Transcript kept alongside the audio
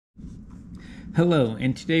Hello,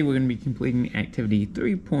 and today we're going to be completing activity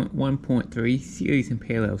 3.1.3 series and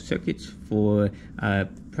parallel circuits for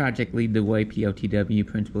project Lead the Way PLTW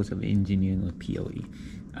Principles of Engineering with POE.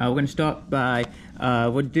 We're going to start by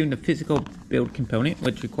we're doing the physical build component,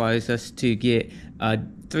 which requires us to get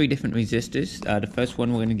 3 different resistors. The first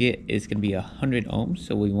one we're going to get is going to be 100 ohms,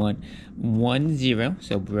 so we want 1 0,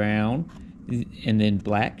 so brown, and then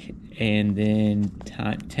black, and then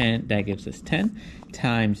 10, that gives us 10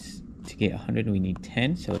 times. To get 100 we need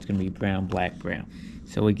 10, so it's going to be brown, black, brown.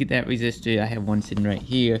 So we get that resistor. I have one sitting right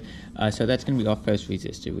here, so that's going to be our first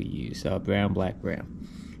resistor we use, brown, black, brown.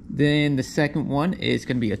 Then the second one is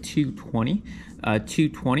going to be a 220.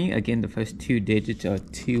 220, again the first 2 digits are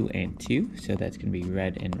 2 and 2, so that's going to be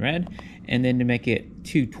red and red. And then to make it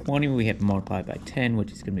 220 we have to multiply by 10,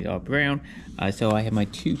 which is going to be our brown. So I have my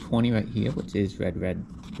 220 right here, which is red, red,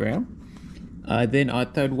 brown. Then our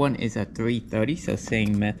third one is a 330, so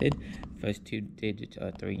same method. First 2 digits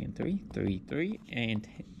are 3 and 3, 3, 3, and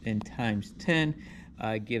then times 10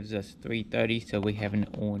 gives us 330, so we have an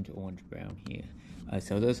orange, brown here.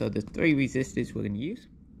 So those are the 3 resistors we're going to use.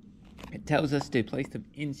 It tells us to place them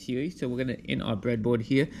in series, so we're going to, in our breadboard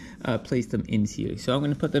here, place them in series. So I'm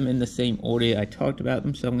going to put them in the same order I talked about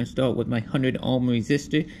them. So I'm going to start with my 100 ohm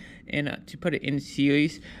resistor, and to put it in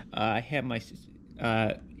series, I have my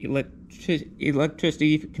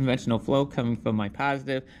electricity conventional flow coming from my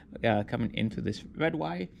positive, coming into this red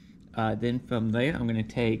wire. Then from there I'm going to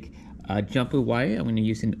take a jumper wire. I'm going to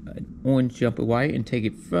use an orange jumper wire and take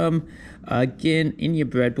it from, again, in your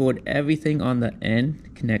breadboard, everything on the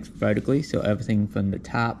end connects vertically, so everything from the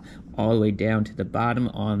top all the way down to the bottom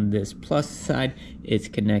on this plus side is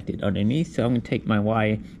connected underneath. So I'm going to take my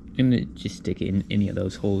wire and just stick it in any of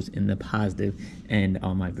those holes in the positive end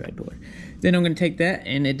on my breadboard. Then I'm going to take that,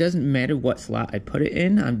 and it doesn't matter what slot I put it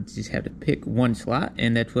in, I just have to pick one slot,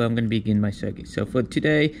 and that's where I'm going to begin my circuit. So for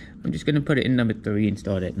today, I'm just going to put it in number 3 and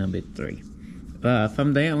start at number 3.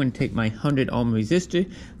 From there, I'm going to take my 100 ohm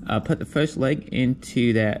resistor, put the first leg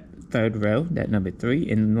into that third row, that number 3,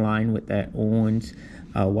 in line with that orange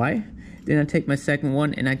wire. Then I take my second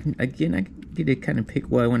one, and I can get to kind of pick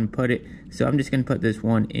where I want to put it. So I'm just going to put this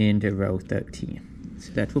one into row 13.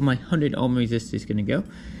 So that's where my 100 ohm resistor is going to go.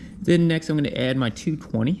 Then next I'm going to add my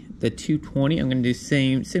 220. The 220, I'm going to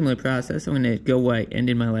do similar process. I'm going to go where I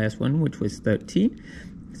ended my last one, which was 13.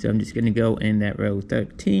 So I'm just going to go in that row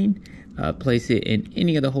 13, place it in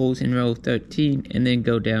any of the holes in row 13, and then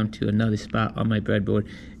go down to another spot on my breadboard.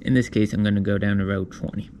 In this case, I'm going to go down to row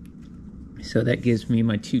 20. So that gives me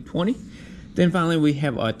my 220. Then finally we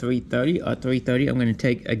have our 330. Our 330 I'm going to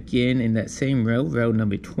take again in that same row, row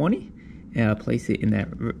number 20. And I'll place it in that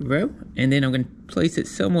row, and then I'm going to place it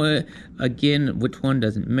somewhere, again, which one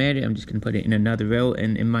doesn't matter. I'm just going to put it in another row,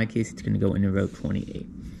 and in my case it's going to go into row 28.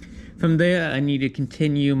 From there I need to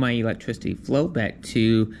continue my electricity flow back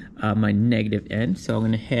to my negative end. So I'm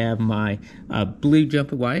going to have my blue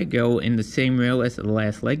jumper wire go in the same row as the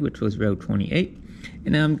last leg, which was row 28.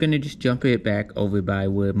 And I'm going to just jump it back over by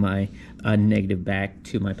where my negative back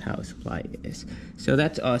to my power supply is. So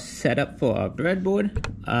that's our setup for our breadboard.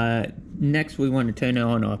 Next we want to turn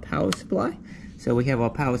on our power supply. So we have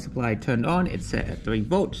our power supply turned on. It's set at 3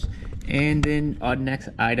 volts. And then our next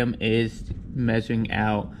item is measuring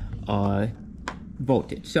out our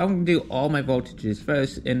voltage. So I'm going to do all my voltages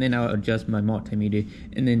first, and then I'll adjust my multimeter,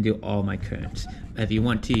 and then do all my currents. If you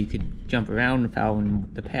want to, you could jump around and follow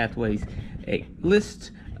the pathways a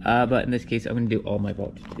list, but in this case I'm going to do all my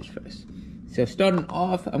voltages first. So starting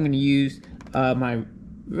off, I'm going to use my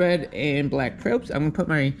red and black probes. I'm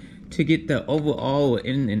going to to get the overall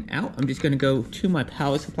in and out, I'm just going to go to my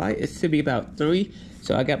power supply. It should be about 3,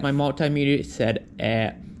 so I got my multimeter set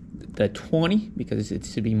at the 20 because it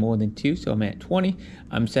should be more than 2, so I'm at 20.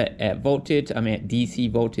 I'm set at voltage. I'm at DC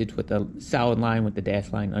voltage with a solid line with the dash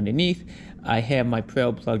line underneath. I have my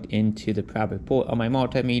probe plugged into the proper port on my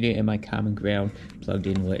multimeter, and my common ground plugged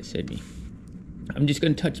in where it should be. I'm just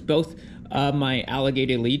going to touch both my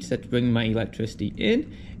alligator leads that's bringing my electricity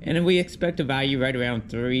in, and then we expect a value right around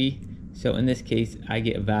 3. So in this case I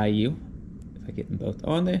get a value, if I get them both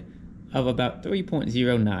on there, of about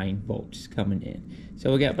 3.09 volts coming in.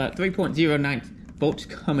 So we got about 3.09 volts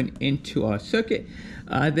coming into our circuit.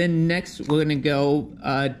 Then next we're going to go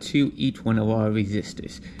to each one of our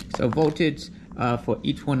resistors. So voltage for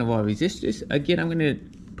each one of our resistors. Again, I'm going to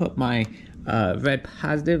put my red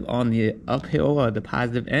positive on the uphill or the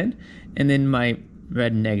positive end, and then my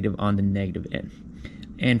red negative on the negative end.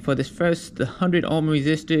 And for this first, the 100 ohm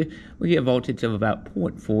resistor, we get a voltage of about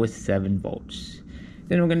 0.47 volts.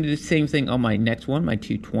 Then we're going to do the same thing on my next one, my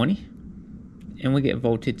 220. And we get a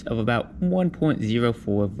voltage of about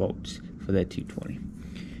 1.04 volts for that 220.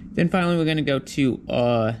 Then finally we're going to go to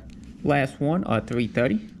our last one, our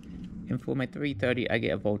 330. And for my 330, I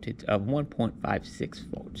get a voltage of 1.56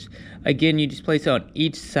 volts. Again, you just place it on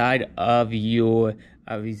each side of your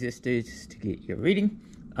resistors to get your reading.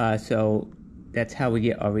 So that's how we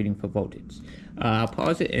get our reading for voltage. I'll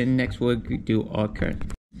pause it, and next we'll do our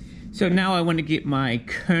current. So now I want to get my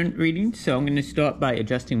current reading. So I'm going to start by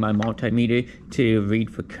adjusting my multimeter to read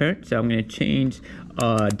for current. So I'm going to change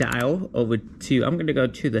dial over to, I'm going to go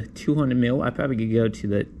to the 200 mil. I probably could go to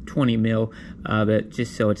the 20 mil, but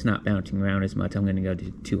just so it's not bouncing around as much, I'm going to go to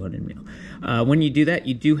 200 mil. When you do that,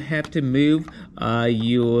 you do have to move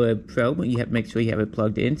your probe. You have to make sure you have it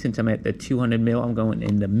plugged in. Since I'm at the 200 mil, I'm going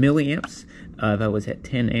in the milliamps. If I was at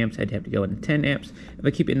 10 amps, I'd have to go in 10 amps. If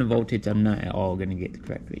I keep it in the voltage, I'm not at all going to get the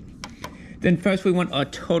correct reading. Then first we want our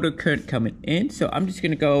total current coming in. So I'm just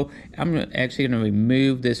going to go, I'm actually going to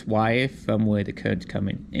remove this wire from where the current's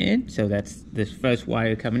coming in. So that's this first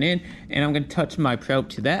wire coming in. And I'm going to touch my probe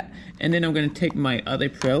to that. And then I'm going to take my other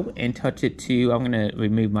probe and touch it to, I'm going to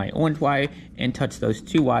remove my orange wire and touch those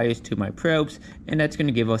two wires to my probes. And that's going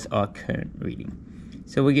to give us our current reading.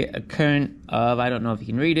 So we get a current of, I don't know if you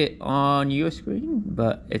can read it on your screen,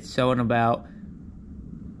 but it's showing about,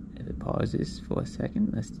 if it pauses for a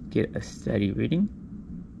second, let's get a steady reading.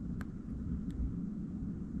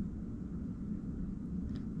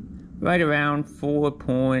 Right around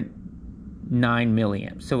 4.9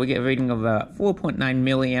 milliamps. So we get a reading of about 4.9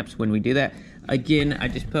 milliamps when we do that. Again, I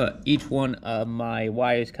just put each one of my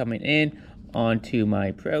wires coming in onto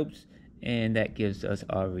my probes, and that gives us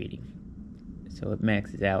our reading. So it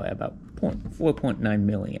maxes out at about 4.9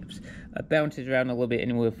 milliamps. It bounces around a little bit,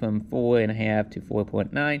 anywhere from 4.5 to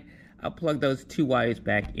 4.9. I'll plug those two wires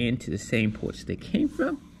back into the same ports they came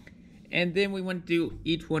from. And then we want to do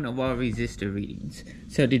each one of our resistor readings.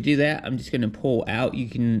 So to do that, I'm just going to pull out.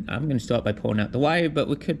 I'm going to start by pulling out the wire, but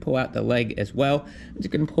we could pull out the leg as well. I'm just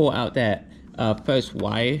going to pull out that first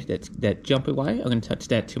wire, that jumper wire. I'm going to touch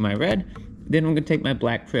that to my red. Then I'm going to take my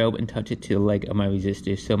black probe and touch it to the leg of my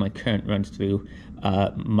resistor so my current runs through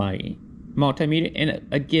my multimeter. And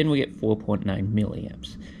again, we get 4.9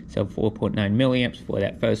 milliamps. So 4.9 milliamps for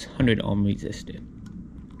that first 100 ohm resistor.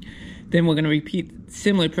 Then we're going to repeat the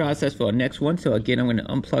similar process for our next one. So again, I'm going to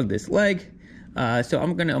unplug this leg. So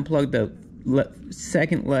I'm going to unplug the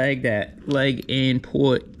second leg, that leg in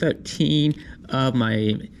port 13 of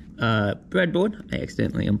my breadboard. I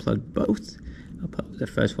accidentally unplugged both. I'll put the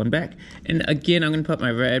first one back, and again I'm going to put my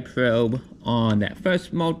red probe on that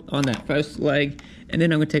first leg, and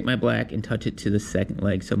then I'm going to take my black and touch it to the second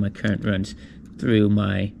leg so my current runs through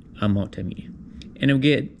my multimeter. And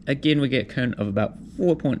we get current of about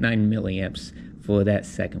 4.9 milliamps for that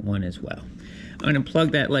second one as well. I'm going to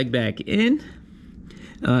plug that leg back in,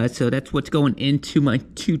 so that's what's going into my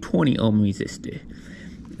 220 ohm resistor.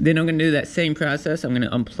 Then I'm going to do that same process. I'm going to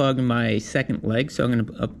unplug my second leg, so I'm going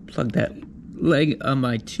to plug that leg of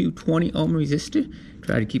my 220 ohm resistor.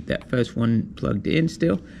 Try to keep that first one plugged in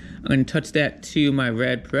still. I'm going to touch that to my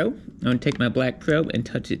red probe. I'm going to take my black probe and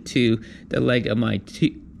touch it to the leg of my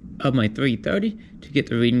 330 to get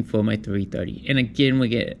the reading for my 330. And again, we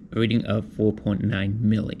get a reading of 4.9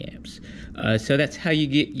 milliamps. So that's how you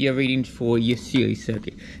get your readings for your series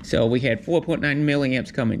circuit. So we had 4.9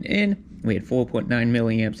 milliamps coming in. We had 4.9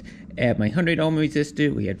 milliamps at my 100 ohm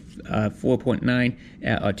resistor. We had 4.9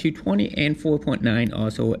 at our 220 and 4.9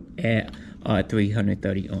 also at our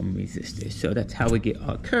 330 ohm resistor. So that's how we get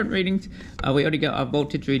our current readings. We already got our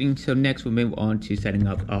voltage reading, so next we'll move on to setting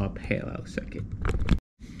up our parallel circuit.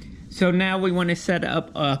 So now we want to set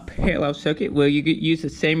up a parallel circuit where you could use the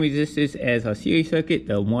same resistors as our series circuit,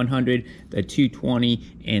 the 100, the 220,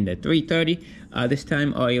 and the 330. This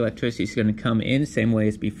time our electricity is going to come in the same way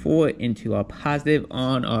as before into our positive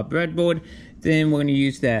on our breadboard. Then we're going to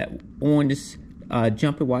use that orange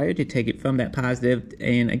jumper wire to take it from that positive.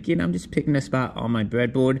 And again, I'm just picking a spot on my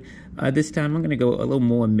breadboard. This time I'm going to go a little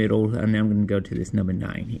more middle, and I'm going to go to this number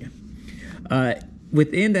 9 here.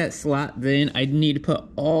 Within that slot, then I need to put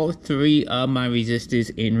all three of my resistors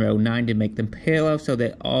in row 9 to make them parallel, so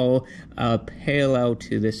they're all parallel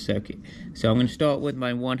to this circuit. So I'm going to start with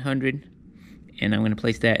my 100, and I'm going to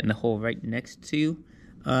place that in the hole right next to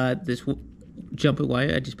this jumper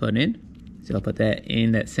wire I just put in. So I'll put that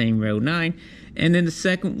in that same row 9. And then the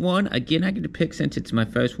second one, again, I get to pick, since it's my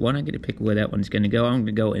first one, I get to pick where that one's going to go. I'm going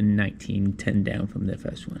to go in 19, 10 down from the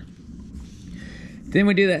first one. Then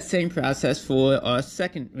we do that same process for our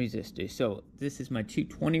second resistor. So this is my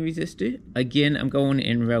 220 resistor. Again, I'm going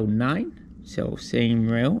in row 9. So same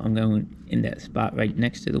row, I'm going in that spot right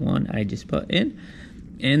next to the one I just put in.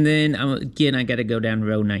 And then again, I got to go down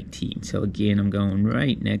row 19. So again, I'm going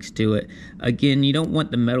right next to it. Again, you don't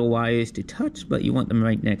want the metal wires to touch, but you want them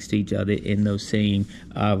right next to each other in those same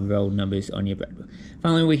row numbers on your breadboard.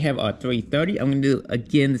 Finally, we have our 330. I'm going to do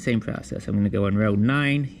again the same process. I'm going to go in row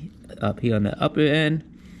 9 up here on the upper end,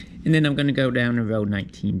 and then I'm going to go down to row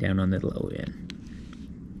 19 down on the lower end.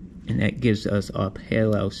 And that gives us our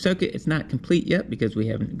parallel circuit. It's not complete yet because we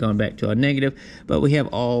haven't gone back to our negative, but we have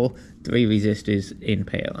all 3 resistors in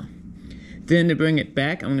parallel. Then to bring it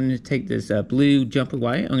back, I'm going to take this blue jumper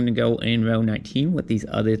wire. I'm going to go in row 19 with these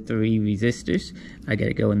other 3 resistors. I got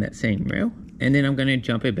to go in that same row. And then I'm going to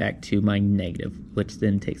jump it back to my negative, which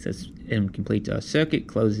then takes us and completes our circuit,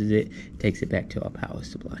 closes it, takes it back to our power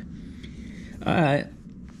supply.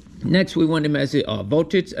 Next, we want to measure our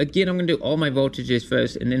voltage. Again, I'm going to do all my voltages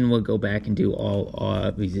first, and then we'll go back and do all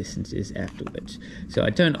our resistances afterwards. So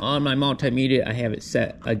I turn on my multimeter. I have it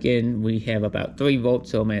set. Again, we have about 3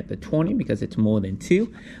 volts, so I'm at the 20 because it's more than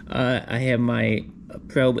 2. I have my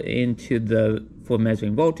probe into for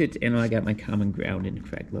measuring voltage, and I got my common ground in the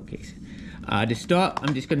correct location. To start,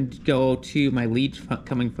 I'm just going to go to my leads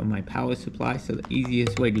coming from my power supply. So the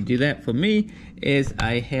easiest way to do that for me is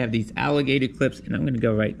I have these alligator clips, and I'm going to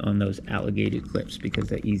go right on those alligator clips because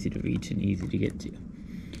they're easy to reach and easy to get to.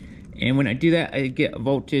 And when I do that, I get a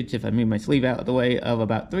voltage, if I move my sleeve out of the way, of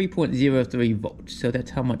about 3.03 volts. So that's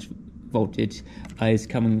how much voltage is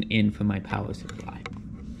coming in from my power supply.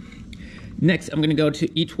 Next, I'm going to go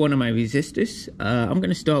to each one of my resistors. I'm going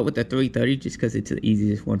to start with the 330 just because it's the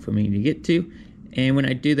easiest one for me to get to. And when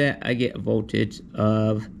I do that, I get a voltage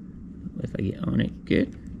of, if I get on it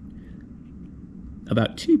good,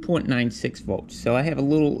 about 2.96 volts. So I have a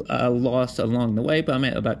little loss along the way, but I'm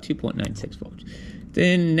at about 2.96 volts.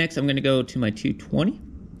 Then next, I'm going to go to my 220,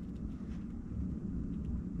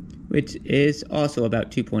 which is also about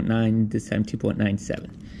 2.9, this time 2.97.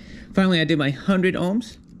 Finally, I did my 100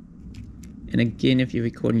 ohms. And again, if you're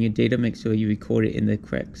recording your data, make sure you record it in the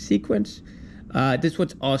correct sequence. This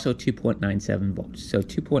one's also 2.97 volts. So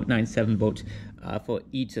 2.97 volts for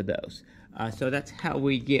each of those. So that's how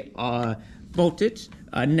we get our voltage.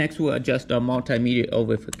 Next, we'll adjust our multimeter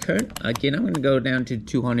over for current. Again, I'm going to go down to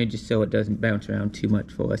 200 just so it doesn't bounce around too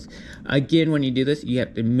much for us. Again, when you do this, you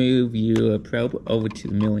have to move your probe over to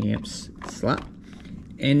the milliamps slot.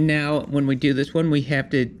 And now, when we do this one, we have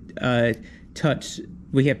to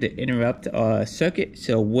we have to interrupt our circuit.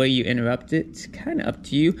 So where you interrupt it, it's kind of up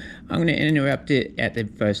to you. I'm going to interrupt it at the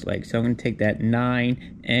first leg. So I'm going to take that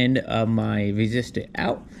 9 end of my resistor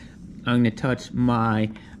out. I'm going to touch my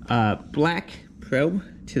black probe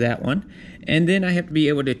to that one. And then I have to be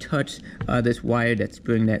able to touch this wire that's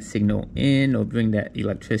bringing that signal in or bring that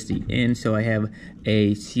electricity in. So I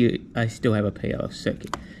still have a parallel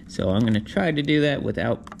circuit. So I'm going to try to do that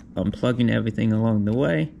without unplugging everything along the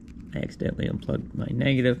way. I accidentally unplugged my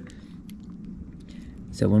negative.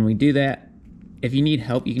 So when we do that, if you need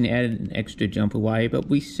help, you can add an extra jumper wire, but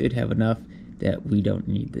we should have enough that we don't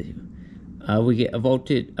need to. We get a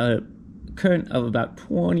voltage, current of about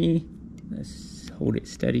 20. Let's hold it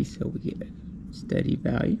steady so we get a steady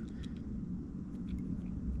value.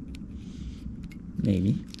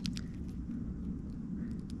 Maybe.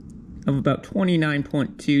 Of about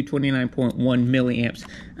 29.2, 29.1 milliamps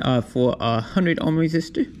for a 100 ohm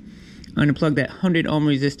resistor. I'm going to plug that 100 ohm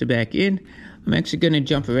resistor back in. I'm actually going to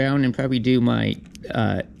jump around and probably do my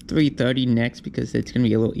 330 next because it's going to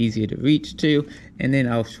be a little easier to reach to. And then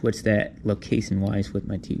I'll switch that location-wise with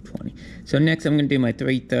my 220. So next I'm going to do my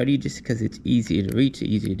 330 just because it's easier to reach,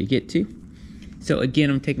 easier to get to. So again,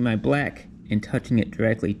 I'm taking my black and touching it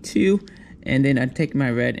directly to. And then I'm taking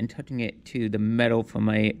my red and touching it to the metal for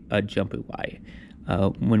my jumper wire.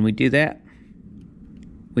 When we do that,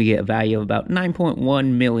 we get a value of about 9.1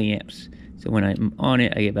 milliamps. So when I'm on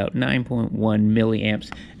it, I get about 9.1 milliamps,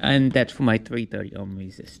 and that's for my 330 ohm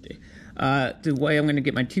resistor. The way I'm going to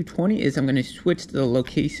get my 220 is I'm going to switch the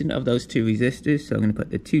location of those 2 resistors. So I'm going to put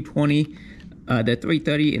the 220, the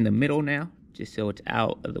 330 in the middle now, just so it's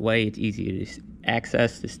out of the way. It's easier to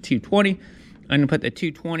access this 220. I'm going to put the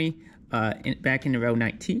 220 back into row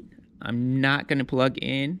 19. I'm not going to plug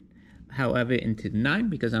in, however, into 9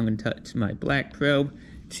 because I'm going to touch my black probe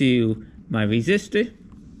to my resistor,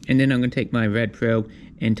 and then I'm going to take my red probe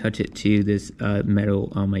and touch it to this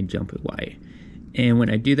metal on my jumper wire. And when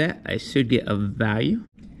I do that, I should get a value.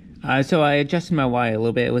 So I adjusted my wire a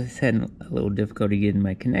little bit. It was having a little difficulty getting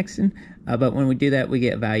my connection, but when we do that, we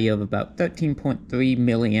get a value of about 13.3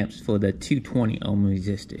 milliamps for the 220 ohm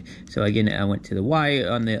resistor. So again, I went to the wire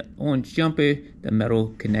on the orange jumper, the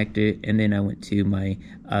metal connector, and then I went to my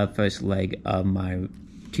first leg of my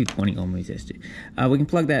 220 ohm resistor. We can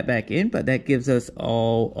plug that back in, but that gives us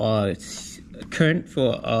all current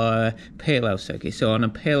for our parallel circuit. So on a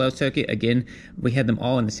parallel circuit, again, we had them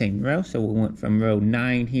all in the same row. So we went from row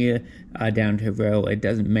 9 here down to row, it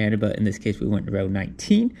doesn't matter, but in this case we went to row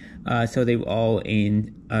 19. So they were all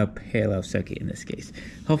in a parallel circuit in this case.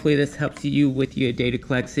 Hopefully this helps you with your data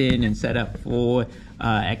collection and setup for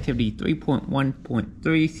activity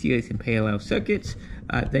 3.1.3 series and parallel circuits.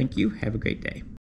 Thank you. Have a great day.